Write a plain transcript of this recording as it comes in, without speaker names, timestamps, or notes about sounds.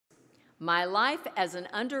My life as an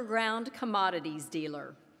underground commodities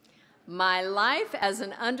dealer. My life as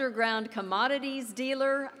an underground commodities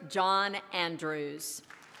dealer, John Andrews.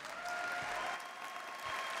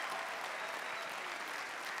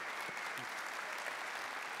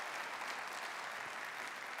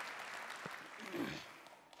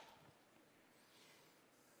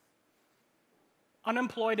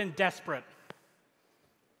 Unemployed and desperate.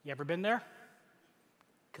 You ever been there?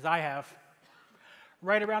 Because I have.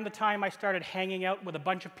 Right around the time I started hanging out with a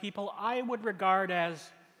bunch of people I would regard as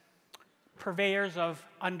purveyors of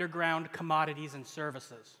underground commodities and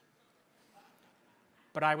services.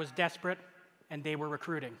 But I was desperate, and they were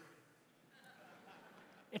recruiting.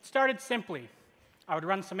 It started simply. I would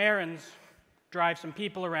run some errands, drive some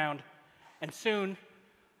people around, and soon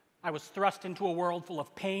I was thrust into a world full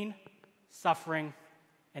of pain, suffering,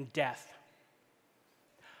 and death.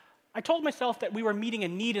 I told myself that we were meeting a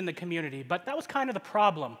need in the community, but that was kind of the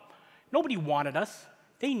problem. Nobody wanted us.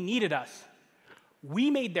 They needed us. We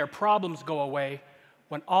made their problems go away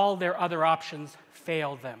when all their other options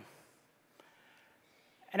failed them.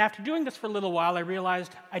 And after doing this for a little while, I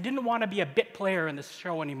realized I didn't want to be a bit player in this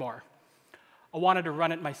show anymore. I wanted to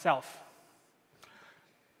run it myself.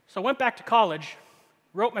 So I went back to college,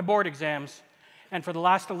 wrote my board exams, and for the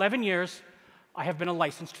last 11 years, I have been a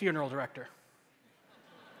licensed funeral director.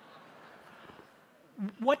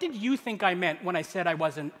 What did you think I meant when I said I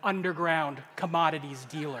was an underground commodities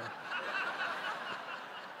dealer?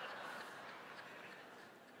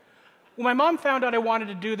 When my mom found out I wanted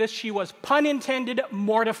to do this, she was, pun intended,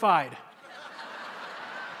 mortified.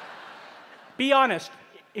 Be honest,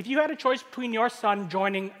 if you had a choice between your son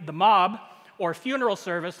joining the mob or funeral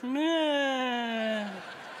service, it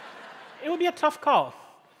would be a tough call.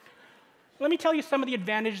 Let me tell you some of the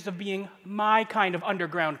advantages of being my kind of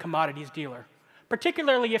underground commodities dealer,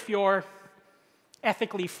 particularly if you're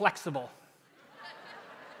ethically flexible.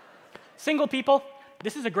 Single people,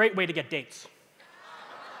 this is a great way to get dates.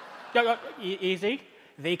 Easy.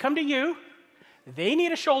 They come to you, they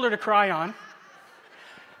need a shoulder to cry on,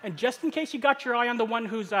 and just in case you got your eye on the one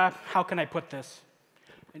who's, how can I put this,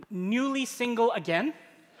 newly single again,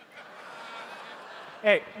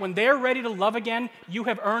 hey, when they're ready to love again, you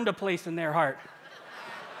have earned a place in their heart.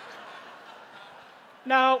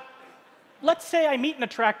 Now, let's say I meet an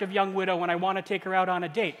attractive young widow and I want to take her out on a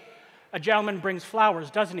date. A gentleman brings flowers,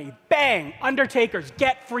 doesn't he? Bang! Undertakers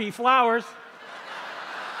get free flowers.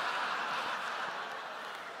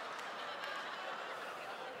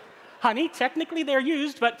 Honey, technically they're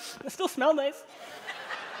used, but they still smell nice.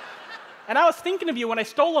 And I was thinking of you when I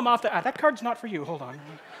stole them off the... that card's not for you, hold on.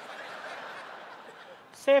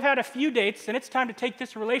 Say I've had a few dates, and it's time to take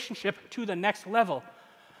this relationship to the next level.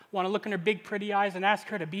 Want to look in her big, pretty eyes and ask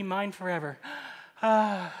her to be mine forever.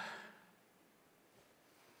 Gonna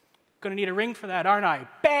need a ring for that, aren't I?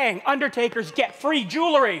 Bang! Undertakers get free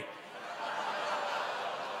jewelry!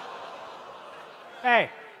 Hey,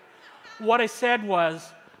 what I said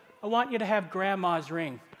was, I want you to have Grandma's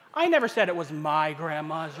ring. I never said it was my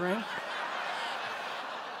grandma's ring.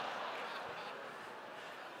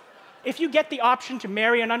 If you get the option to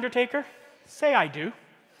marry an undertaker, say I do.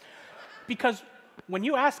 Because when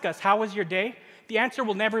you ask us, how was your day? The answer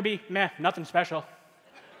will never be, meh, nothing special.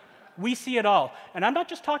 We see it all. And I'm not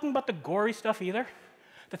just talking about the gory stuff either.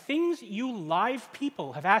 The things you live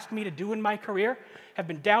people have asked me to do in my career have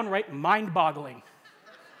been downright mind-boggling.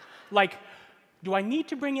 Like, do I need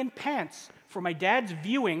to bring in pants for my dad's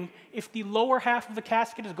viewing if the lower half of the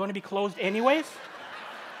casket is going to be closed anyways?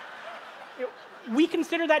 We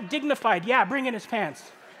consider that dignified. Yeah, bring in his pants.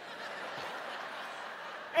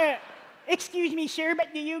 Excuse me, sir,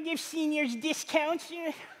 but do you give seniors discounts?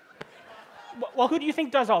 Well, who do you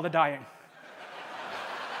think does all the dying?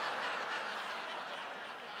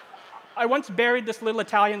 I once buried this little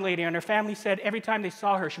Italian lady, and her family said every time they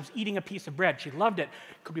saw her, she was eating a piece of bread. She loved it.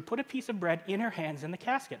 Could we put a piece of bread in her hands in the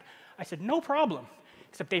casket? I said, no problem,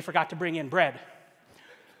 except they forgot to bring in bread.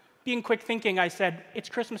 Being quick thinking, I said, it's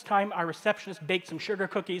Christmas time, our receptionist baked some sugar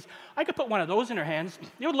cookies. I could put one of those in her hands.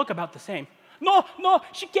 It would look about the same. No,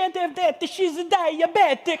 she can't have that. She's a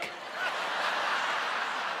diabetic.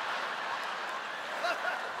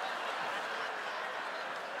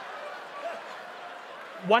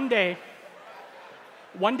 One day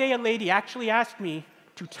a lady actually asked me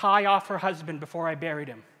to tie off her husband before I buried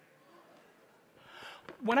him.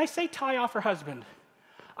 When I say tie off her husband,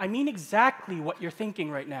 I mean exactly what you're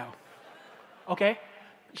thinking right now, okay?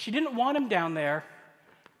 She didn't want him down there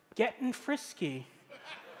getting frisky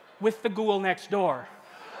with the ghoul next door.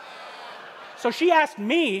 So she asked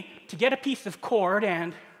me to get a piece of cord,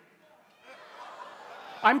 and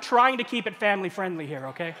I'm trying to keep it family friendly here,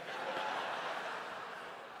 okay?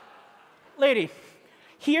 lady,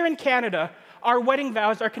 here in Canada, our wedding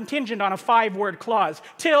vows are contingent on a 5-word clause,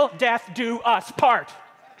 till death do us part.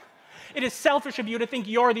 It is selfish of you to think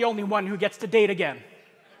you're the only one who gets to date again.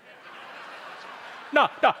 No,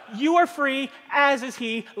 you are free, as is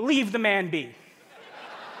he. Leave the man be.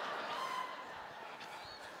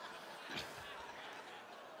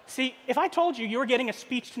 See, if I told you were getting a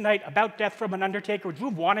speech tonight about death from an undertaker, would you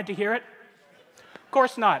have wanted to hear it? Of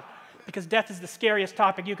course not, because death is the scariest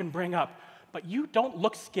topic you can bring up. But you don't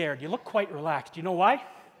look scared. You look quite relaxed. You know why?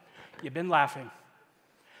 You've been laughing.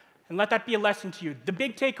 And let that be a lesson to you. The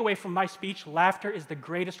big takeaway from my speech, laughter is the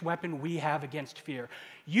greatest weapon we have against fear.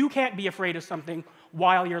 You can't be afraid of something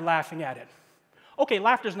while you're laughing at it. Okay,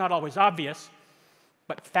 laughter's not always obvious,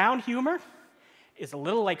 but found humor is a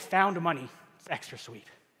little like found money. It's extra sweet.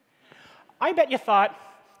 I bet you thought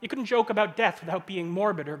you couldn't joke about death without being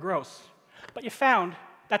morbid or gross, but you found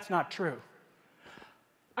that's not true.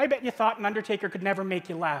 I bet you thought an undertaker could never make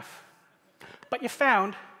you laugh, but you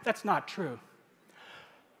found that's not true.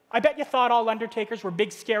 I bet you thought all undertakers were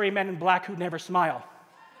big, scary men in black who never smile.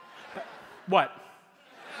 But what?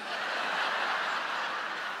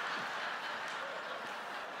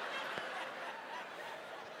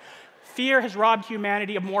 Fear has robbed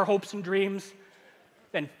humanity of more hopes and dreams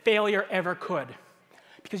than failure ever could.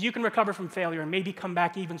 Because you can recover from failure and maybe come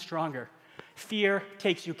back even stronger. Fear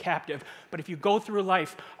takes you captive. But if you go through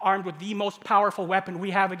life armed with the most powerful weapon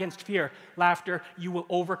we have against fear, laughter, you will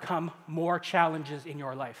overcome more challenges in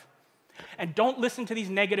your life. And don't listen to these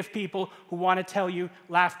negative people who want to tell you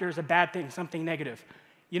laughter is a bad thing, something negative.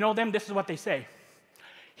 You know them? This is what they say.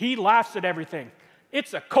 He laughs at everything.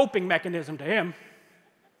 It's a coping mechanism to him.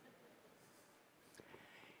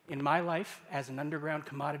 In my life, as an underground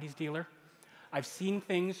commodities dealer, I've seen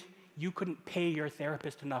things you couldn't pay your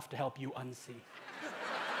therapist enough to help you unsee.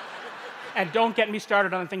 And don't get me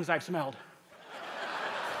started on the things I've smelled.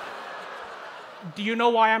 Do you know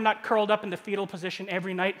why I'm not curled up in the fetal position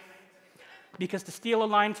every night? Because to steal a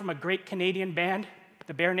line from a great Canadian band,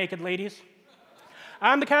 the Bare Naked Ladies,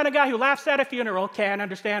 I'm the kind of guy who laughs at a funeral. Can't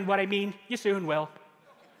understand what I mean? You soon will.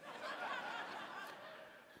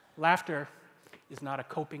 Laughter is not a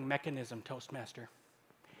coping mechanism, Toastmaster.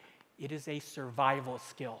 It is a survival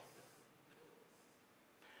skill.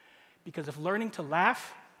 Because if learning to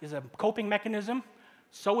laugh is a coping mechanism,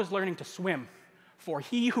 so is learning to swim. For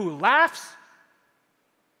he who laughs,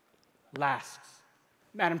 lasts.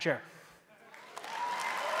 Madam Chair.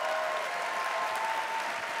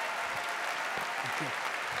 Thank you.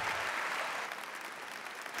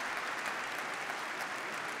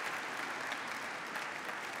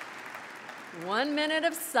 1 minute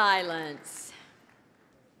of silence.